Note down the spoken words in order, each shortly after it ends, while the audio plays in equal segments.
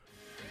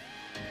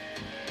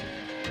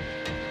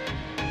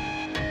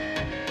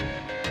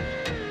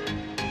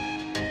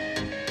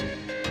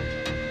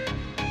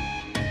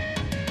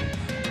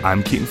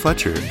I'm Keaton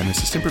Fletcher, an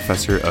assistant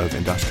professor of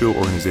industrial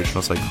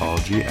organizational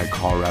psychology at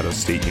Colorado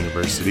State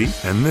University,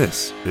 and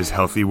this is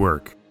Healthy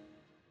Work.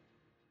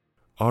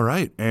 All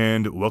right,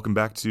 and welcome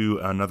back to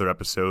another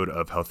episode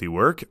of Healthy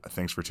Work.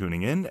 Thanks for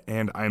tuning in,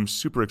 and I'm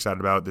super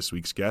excited about this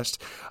week's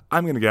guest.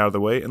 I'm going to get out of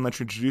the way and let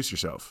you introduce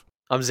yourself.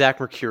 I'm Zach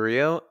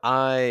Mercurio.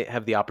 I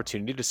have the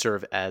opportunity to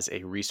serve as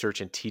a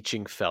research and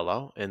teaching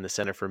fellow in the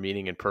Center for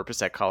Meaning and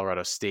Purpose at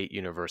Colorado State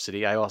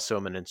University. I also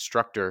am an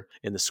instructor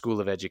in the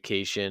School of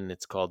Education.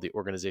 It's called the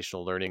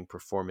Organizational Learning,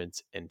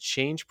 Performance, and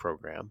Change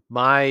Program.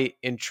 My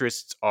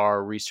interests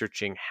are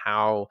researching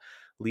how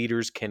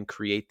leaders can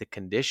create the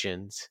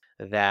conditions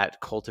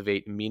that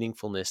cultivate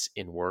meaningfulness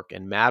in work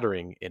and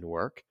mattering in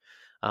work.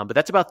 But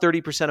that's about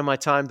 30% of my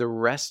time. The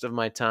rest of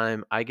my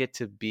time, I get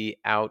to be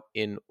out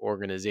in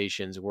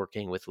organizations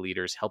working with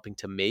leaders, helping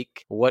to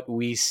make what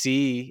we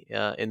see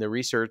in the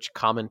research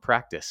common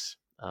practice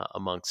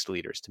amongst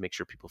leaders to make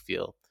sure people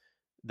feel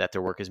that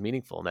their work is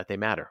meaningful and that they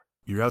matter.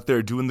 You're out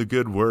there doing the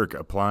good work,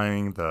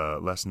 applying the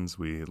lessons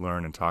we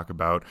learn and talk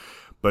about,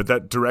 but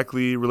that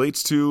directly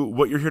relates to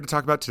what you're here to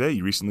talk about today.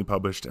 You recently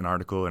published an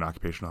article in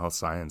Occupational Health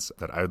Science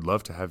that I'd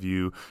love to have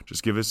you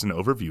just give us an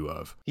overview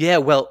of. Yeah,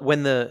 well,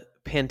 when the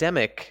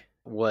pandemic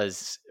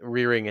was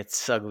rearing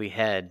its ugly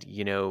head,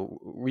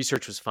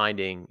 research was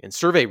finding, and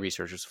survey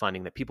research was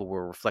finding, that people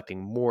were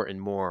reflecting more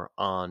and more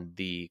on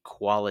the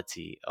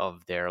quality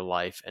of their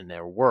life and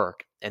their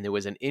work. And there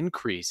was an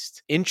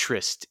increased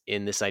interest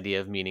in this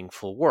idea of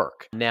meaningful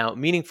work. Now,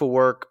 meaningful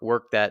work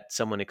that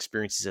someone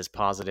experiences as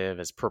positive,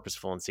 as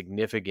purposeful and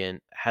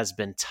significant, has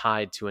been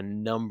tied to a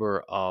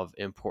number of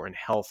important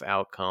health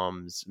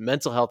outcomes,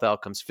 mental health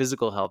outcomes,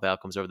 physical health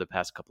outcomes over the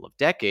past couple of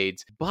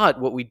decades. But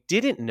what we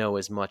didn't know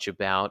as much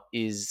about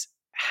is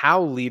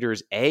how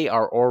leaders,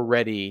 are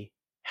already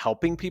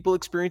helping people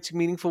experiencing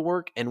meaningful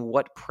work, and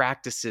what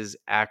practices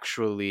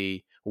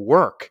actually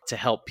work to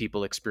help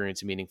people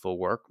experience meaningful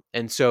work.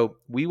 And so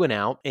we went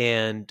out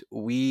and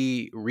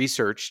we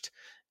researched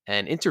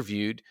and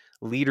interviewed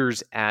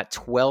leaders at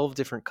 12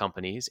 different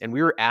companies, and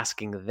we were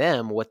asking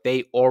them what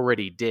they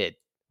already did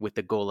with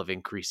the goal of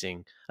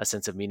increasing a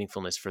sense of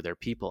meaningfulness for their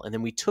people. And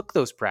then we took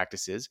those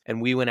practices and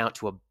we went out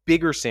to a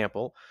bigger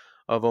sample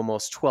of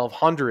almost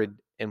 1,200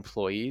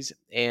 employees,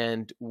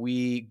 and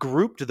we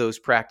grouped those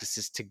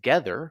practices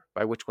together,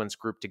 by which ones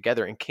grouped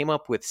together, and came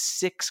up with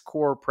 6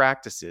 core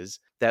practices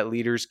that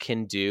leaders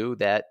can do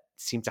that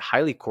seem to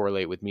highly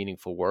correlate with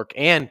meaningful work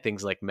and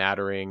things like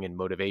mattering and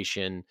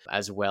motivation,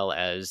 as well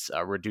as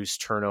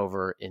reduced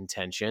turnover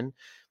intention.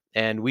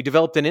 And we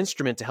developed an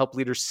instrument to help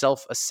leaders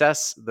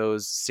self-assess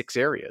those 6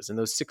 areas. And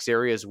those 6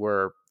 areas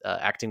were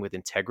acting with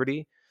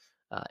integrity,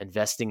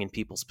 investing in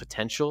people's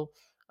potential,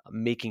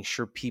 making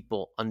sure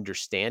people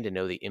understand and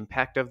know the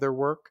impact of their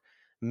work,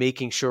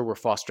 making sure we're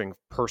fostering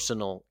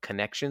personal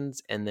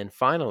connections, and then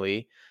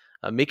finally,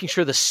 making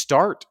sure the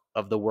start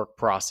of the work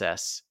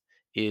process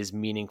is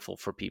meaningful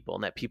for people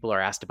and that people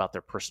are asked about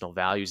their personal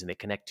values and they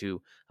connect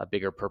to a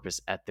bigger purpose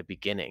at the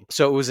beginning.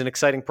 So it was an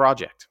exciting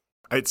project.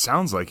 It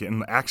sounds like it,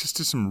 and access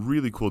to some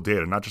really cool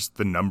data, not just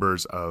the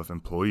numbers of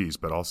employees,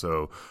 but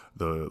also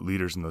the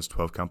leaders in those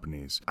 12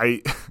 companies.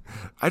 I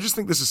just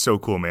think this is so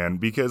cool, man,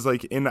 because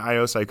like in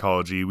IO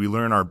psychology, we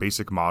learn our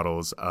basic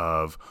models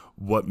of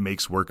what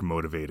makes work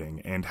motivating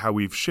and how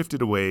we've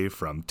shifted away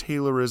from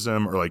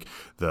Taylorism or like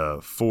the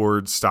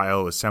Ford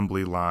style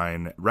assembly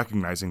line,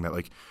 recognizing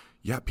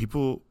that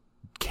people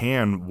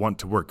can want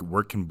to work.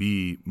 Work can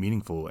be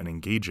meaningful and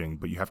engaging,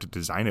 but you have to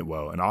design it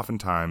well. And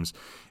oftentimes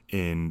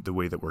in the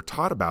way that we're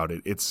taught about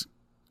it, it's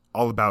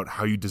all about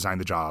how you design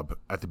the job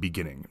at the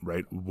beginning,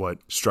 right? What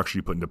structure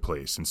you put into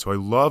place. And so I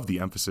love the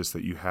emphasis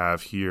that you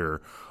have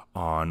here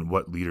on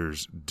what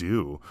leaders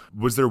do.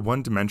 Was there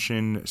one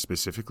dimension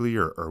specifically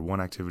or one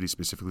activity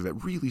specifically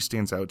that really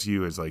stands out to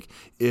you as like,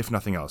 if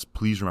nothing else,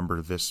 please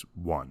remember this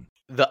one?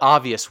 The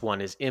obvious one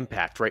is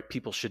impact, right?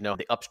 People should know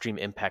the upstream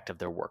impact of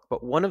their work.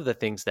 But one of the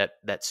things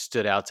that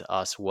stood out to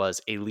us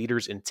was a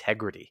leader's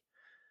integrity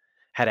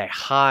had a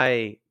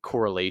high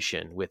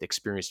correlation with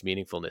experienced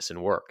meaningfulness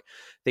in work.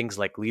 Things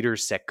like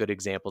leaders set good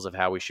examples of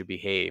how we should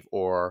behave,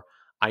 or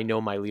I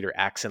know my leader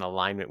acts in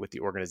alignment with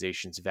the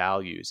organization's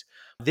values.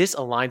 This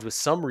aligns with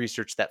some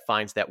research that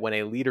finds that when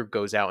a leader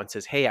goes out and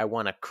says, hey, I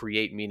want to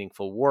create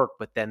meaningful work,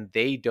 but then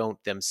they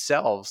don't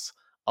themselves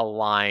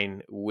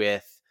align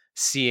with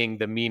seeing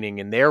the meaning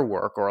in their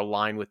work or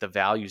align with the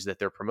values that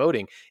they're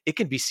promoting, it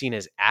can be seen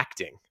as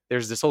acting.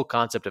 There's this whole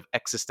concept of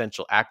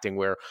existential acting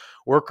where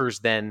workers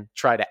then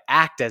try to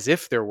act as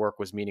if their work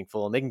was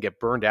meaningful and they can get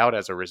burned out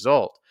as a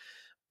result.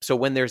 So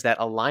when there's that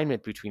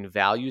alignment between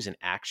values and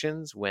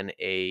actions, when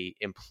a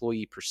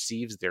employee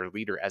perceives their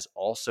leader as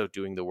also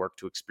doing the work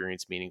to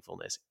experience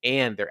meaningfulness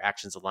and their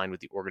actions align with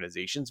the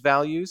organization's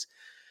values,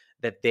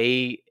 that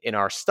they, in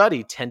our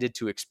study, tended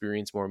to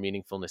experience more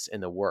meaningfulness in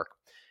the work.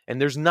 And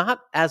there's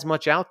not as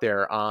much out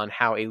there on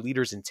how a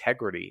leader's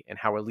integrity and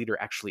how a leader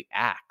actually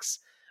acts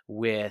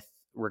with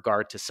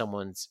regard to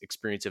someone's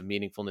experience of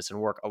meaningfulness in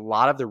work. A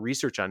lot of the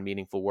research on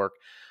meaningful work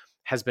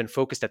has been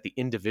focused at the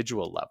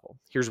individual level.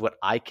 Here's what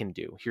I can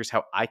do. Here's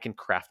how I can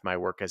craft my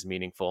work as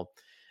meaningful.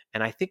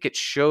 And I think it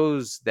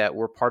shows that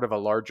we're part of a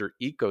larger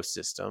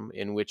ecosystem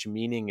in which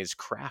meaning is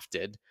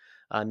crafted,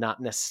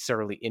 not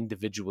necessarily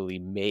individually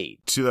made.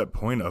 To that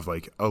point of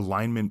like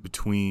alignment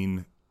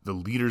between the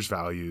leader's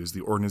values,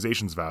 the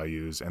organization's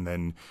values, and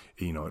then,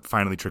 it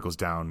finally trickles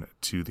down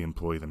to the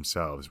employee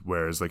themselves.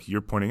 Whereas, like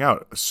you're pointing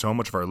out, so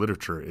much of our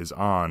literature is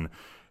on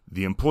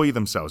the employee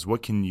themselves.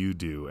 What can you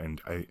do? And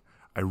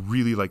I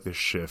really like this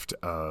shift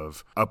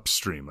of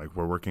upstream, like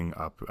we're working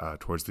up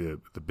towards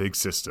the big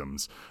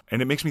systems.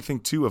 And it makes me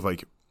think too of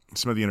like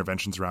some of the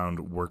interventions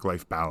around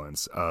work-life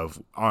balance of,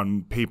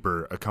 on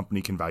paper, a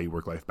company can value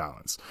work-life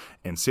balance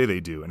and say they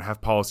do and have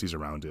policies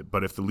around it.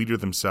 But if the leader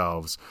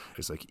themselves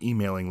is like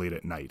emailing late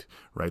at night,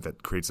 right,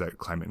 that creates that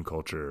climate and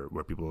culture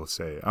where people will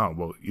say, oh,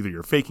 well, either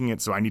you're faking it,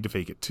 so I need to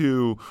fake it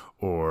too,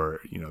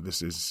 or,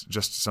 this is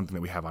just something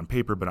that we have on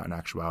paper, but not in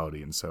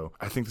actuality. And so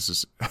I think this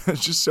is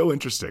just so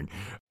interesting.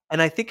 And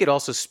I think it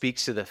also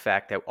speaks to the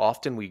fact that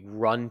often we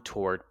run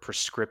toward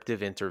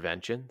prescriptive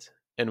interventions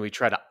and we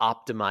try to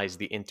optimize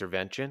the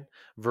intervention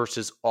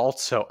versus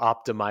also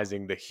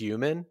optimizing the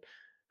human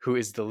who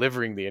is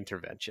delivering the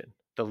intervention,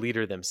 the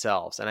leader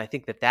themselves. And I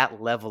think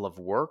that level of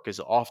work is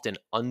often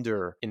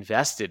under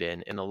invested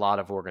in a lot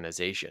of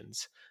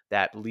organizations,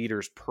 that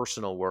leaders'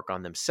 personal work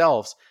on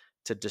themselves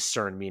to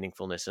discern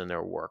meaningfulness in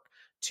their work,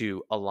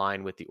 to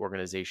align with the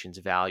organization's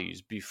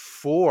values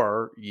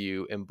before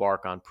you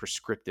embark on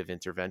prescriptive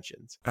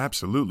interventions.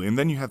 Absolutely. And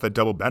then you have that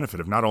double benefit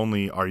of not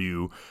only are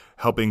you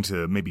helping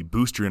to maybe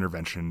boost your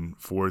intervention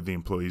for the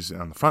employees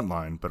on the front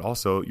line, but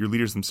also your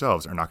leaders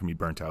themselves are not going to be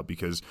burnt out,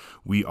 because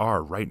we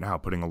are right now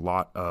putting a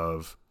lot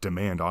of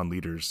demand on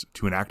leaders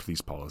to enact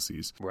these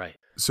policies. Right.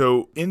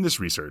 So in this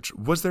research,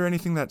 was there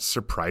anything that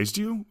surprised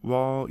you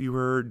while you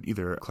were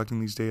either collecting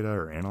these data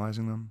or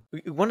analyzing them?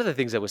 One of the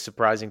things that was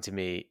surprising to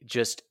me,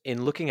 just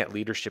in looking at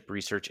leadership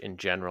research in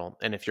general,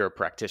 and if you're a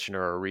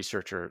practitioner or a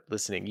researcher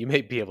listening, you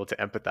may be able to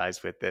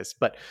empathize with this,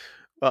 but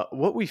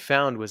what we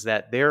found was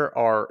that there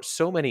are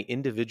so many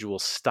individual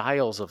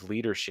styles of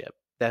leadership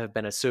that have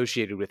been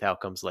associated with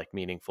outcomes like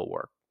meaningful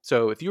work.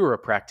 So if you were a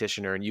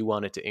practitioner and you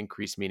wanted to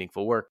increase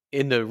meaningful work,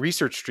 in the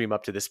research stream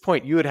up to this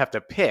point, you would have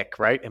to pick,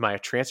 right? Am I a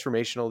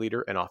transformational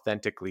leader, an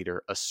authentic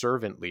leader, a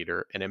servant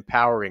leader, an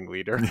empowering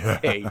leader,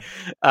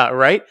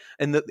 right?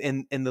 And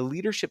the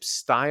leadership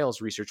styles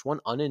research,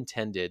 one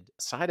unintended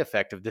side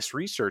effect of this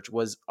research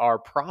was our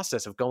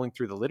process of going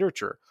through the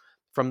literature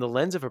from the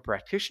lens of a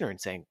practitioner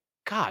and saying,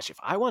 gosh, if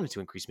I wanted to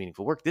increase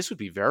meaningful work, this would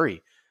be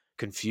very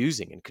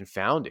confusing and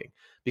confounding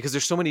because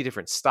there's so many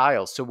different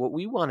styles. So what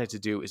we wanted to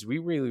do is we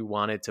really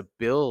wanted to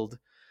build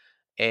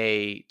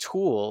a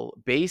tool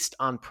based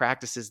on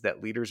practices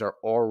that leaders are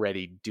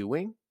already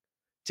doing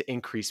to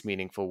increase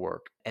meaningful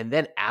work, and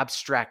then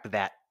abstract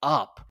that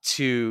up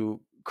to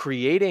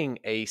creating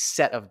a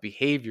set of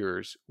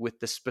behaviors with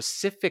the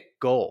specific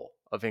goal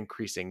of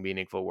increasing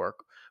meaningful work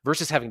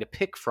versus having to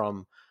pick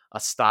from a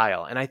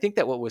style. And I think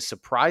that what was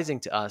surprising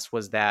to us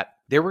was that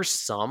there were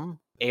some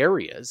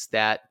areas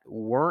that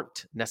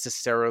weren't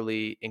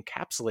necessarily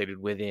encapsulated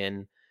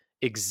within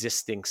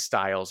existing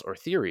styles or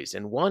theories.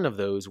 And one of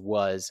those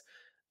was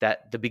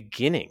that the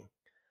beginning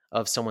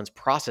of someone's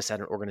process at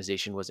an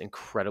organization was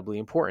incredibly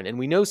important. And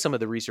we know some of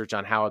the research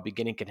on how a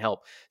beginning can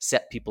help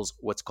set people's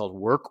what's called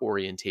work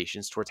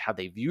orientations towards how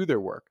they view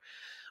their work.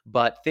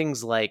 But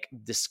things like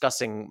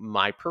discussing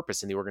my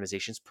purpose and the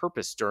organization's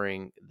purpose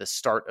during the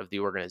start of the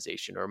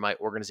organization, or my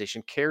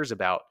organization cares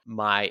about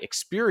my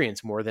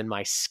experience more than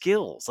my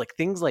skills, like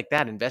things like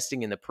that,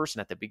 investing in the person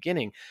at the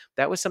beginning,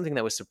 that was something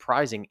that was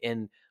surprising.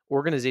 And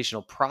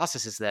organizational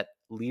processes that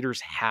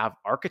leaders have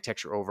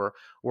architecture over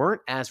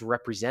weren't as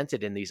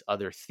represented in these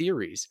other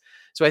theories.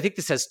 So I think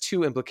this has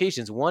two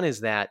implications. One is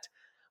that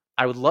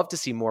I would love to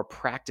see more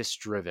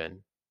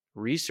practice-driven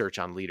research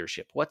on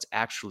leadership. What's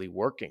actually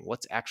working?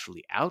 What's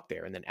actually out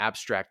there? And then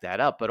abstract that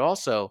up. But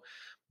also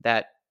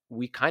that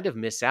we kind of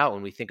miss out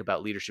when we think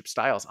about leadership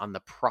styles on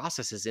the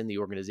processes in the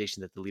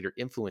organization that the leader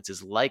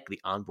influences, like the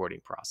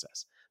onboarding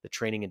process, the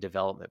training and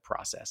development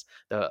process,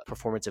 the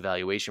performance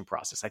evaluation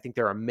process. I think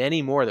there are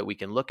many more that we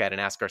can look at and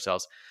ask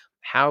ourselves,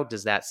 how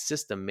does that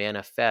system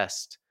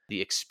manifest the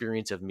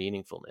experience of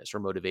meaningfulness or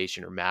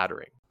motivation or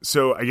mattering?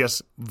 So I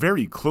guess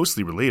very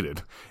closely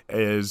related,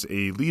 as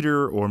a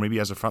leader or maybe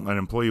as a frontline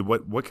employee,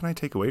 what can I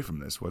take away from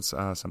this? What's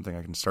something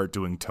I can start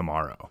doing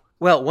tomorrow?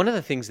 Well, one of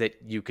the things that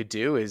you could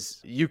do is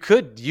you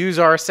could use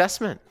our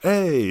assessment.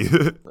 Hey,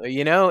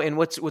 and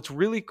what's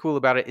really cool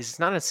about it is it's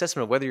not an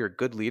assessment of whether you're a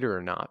good leader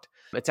or not.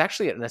 It's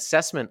actually an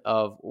assessment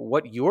of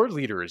what your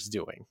leader is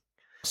doing.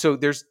 So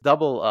there's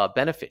double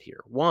benefit here.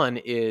 One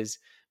is,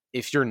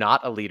 if you're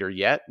not a leader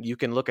yet, you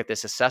can look at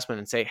this assessment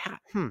and say,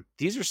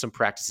 these are some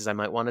practices I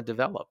might want to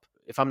develop.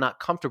 If I'm not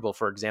comfortable,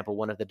 for example,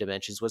 one of the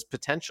dimensions was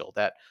potential,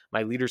 that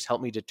my leaders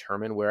help me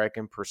determine where I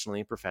can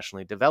personally and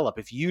professionally develop.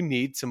 If you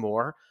need some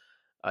more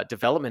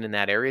development in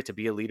that area to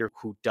be a leader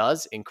who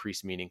does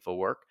increase meaningful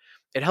work,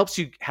 it helps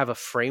you have a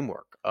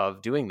framework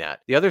of doing that.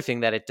 The other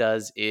thing that it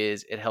does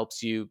is it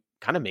helps you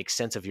kind of make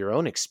sense of your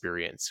own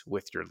experience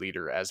with your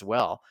leader as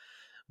well.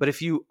 But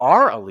if you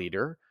are a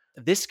leader,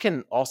 this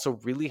can also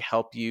really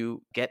help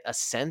you get a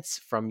sense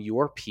from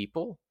your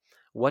people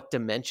what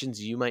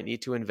dimensions you might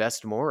need to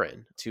invest more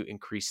in to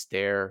increase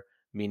their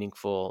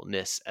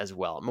meaningfulness as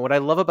well. And what I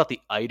love about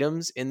the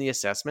items in the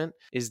assessment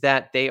is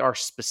that they are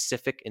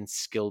specific and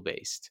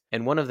skill-based.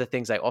 And one of the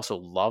things I also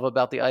love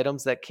about the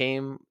items that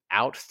came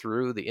out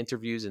through the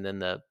interviews and then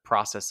the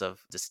process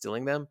of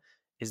distilling them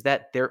is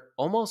that they're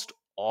almost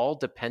all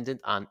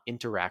dependent on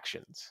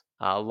interactions.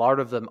 A lot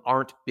of them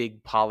aren't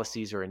big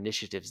policies or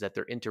initiatives, that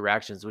they're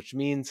interactions, which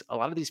means a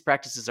lot of these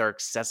practices are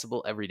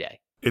accessible every day.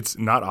 It's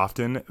not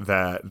often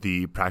that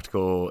the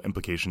practical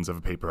implications of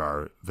a paper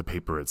are the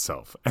paper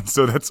itself. And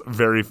so that's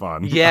very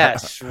fun.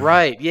 Yes,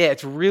 right. Yeah,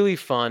 it's really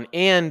fun.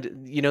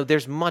 And,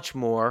 there's much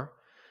more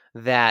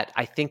that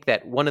I think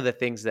that one of the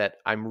things that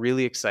I'm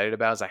really excited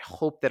about is I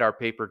hope that our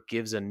paper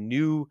gives a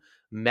new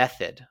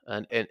method,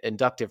 an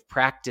inductive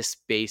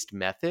practice-based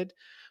method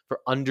for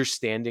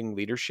understanding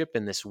leadership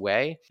in this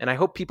way. And I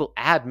hope people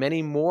add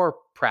many more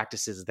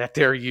practices that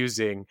they're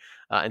using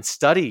and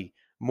study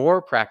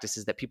more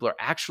practices that people are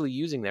actually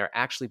using that are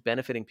actually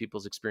benefiting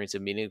people's experience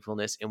of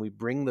meaningfulness. And we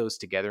bring those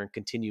together and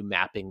continue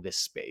mapping this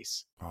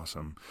space.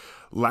 Awesome.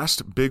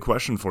 Last big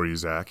question for you,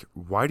 Zach.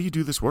 Why do you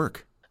do this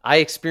work? I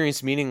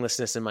experienced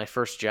meaninglessness in my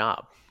first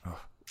job.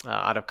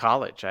 Out of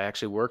college. I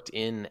actually worked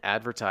in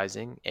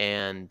advertising,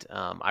 and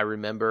I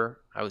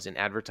remember I was in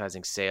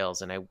advertising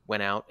sales, and I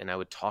went out and I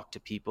would talk to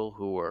people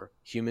who were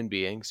human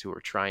beings who were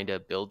trying to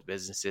build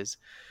businesses,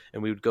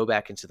 and we would go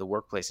back into the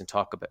workplace and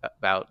talk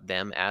about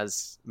them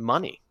as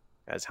money,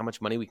 as how much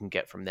money we can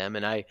get from them.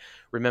 And I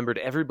remembered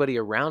everybody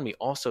around me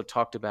also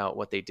talked about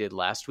what they did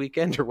last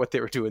weekend or what they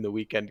were doing the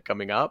weekend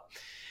coming up.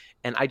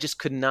 And I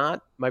just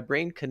my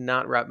brain could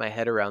not wrap my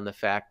head around the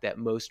fact that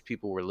most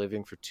people were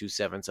living for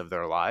 2/7 of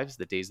their lives,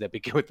 the days that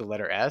begin with the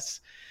letter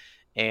S.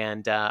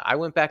 And I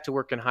went back to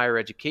work in higher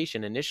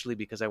education initially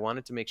because I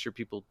wanted to make sure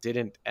people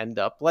didn't end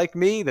up like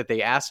me, that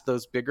they asked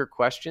those bigger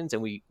questions,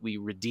 and we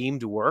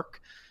redeemed work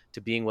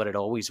to being what it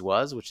always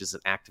was, which is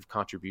an active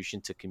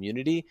contribution to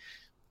community.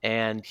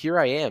 And here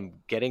I am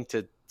getting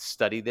to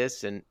study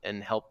this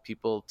and help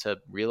people to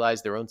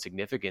realize their own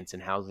significance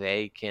and how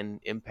they can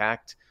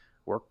impact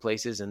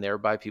workplaces and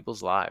thereby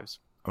people's lives.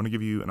 I want to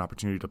give you an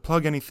opportunity to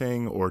plug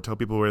anything or tell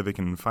people where they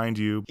can find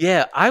you.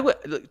 Yeah, I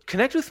would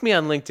connect with me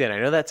on LinkedIn. I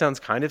know that sounds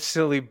kind of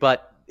silly,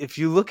 but if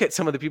you look at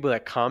some of the people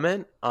that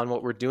comment on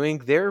what we're doing,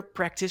 they're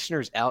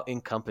practitioners out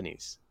in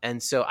companies.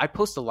 And so I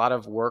post a lot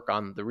of work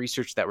on the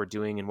research that we're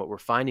doing and what we're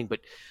finding. But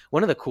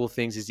one of the cool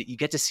things is that you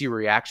get to see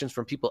reactions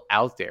from people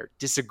out there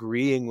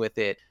disagreeing with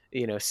it,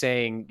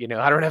 saying,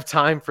 I don't have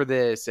time for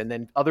this. And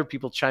then other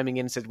people chiming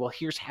in and said, well,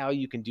 here's how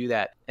you can do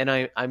that.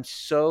 And I'm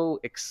so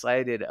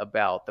excited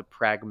about the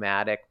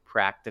pragmatic,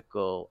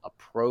 practical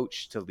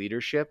approach to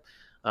leadership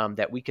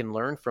that we can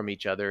learn from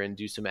each other and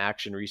do some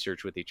action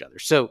research with each other.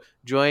 So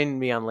join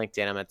me on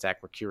LinkedIn. I'm at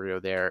Zach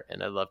Mercurio there,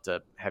 and I'd love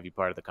to have you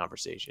part of the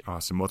conversation.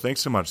 Awesome. Well,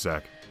 thanks so much,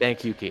 Zach.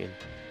 Thank you, Keaton.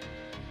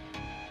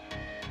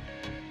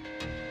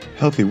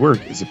 Healthy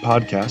Work is a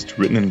podcast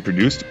written and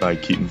produced by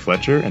Keaton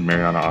Fletcher and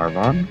Mariana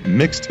Arvon,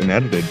 mixed and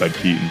edited by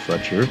Keaton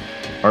Fletcher,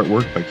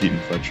 artwork by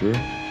Keaton Fletcher,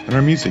 and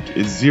our music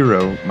is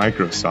Zero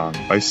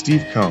Microsong by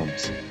Steve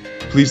Combs.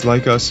 Please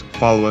like us,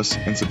 follow us,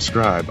 and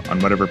subscribe on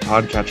whatever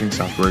podcatching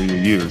software you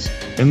use,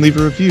 and leave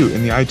a review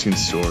in the iTunes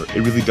store.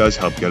 It really does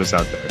help get us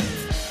out there.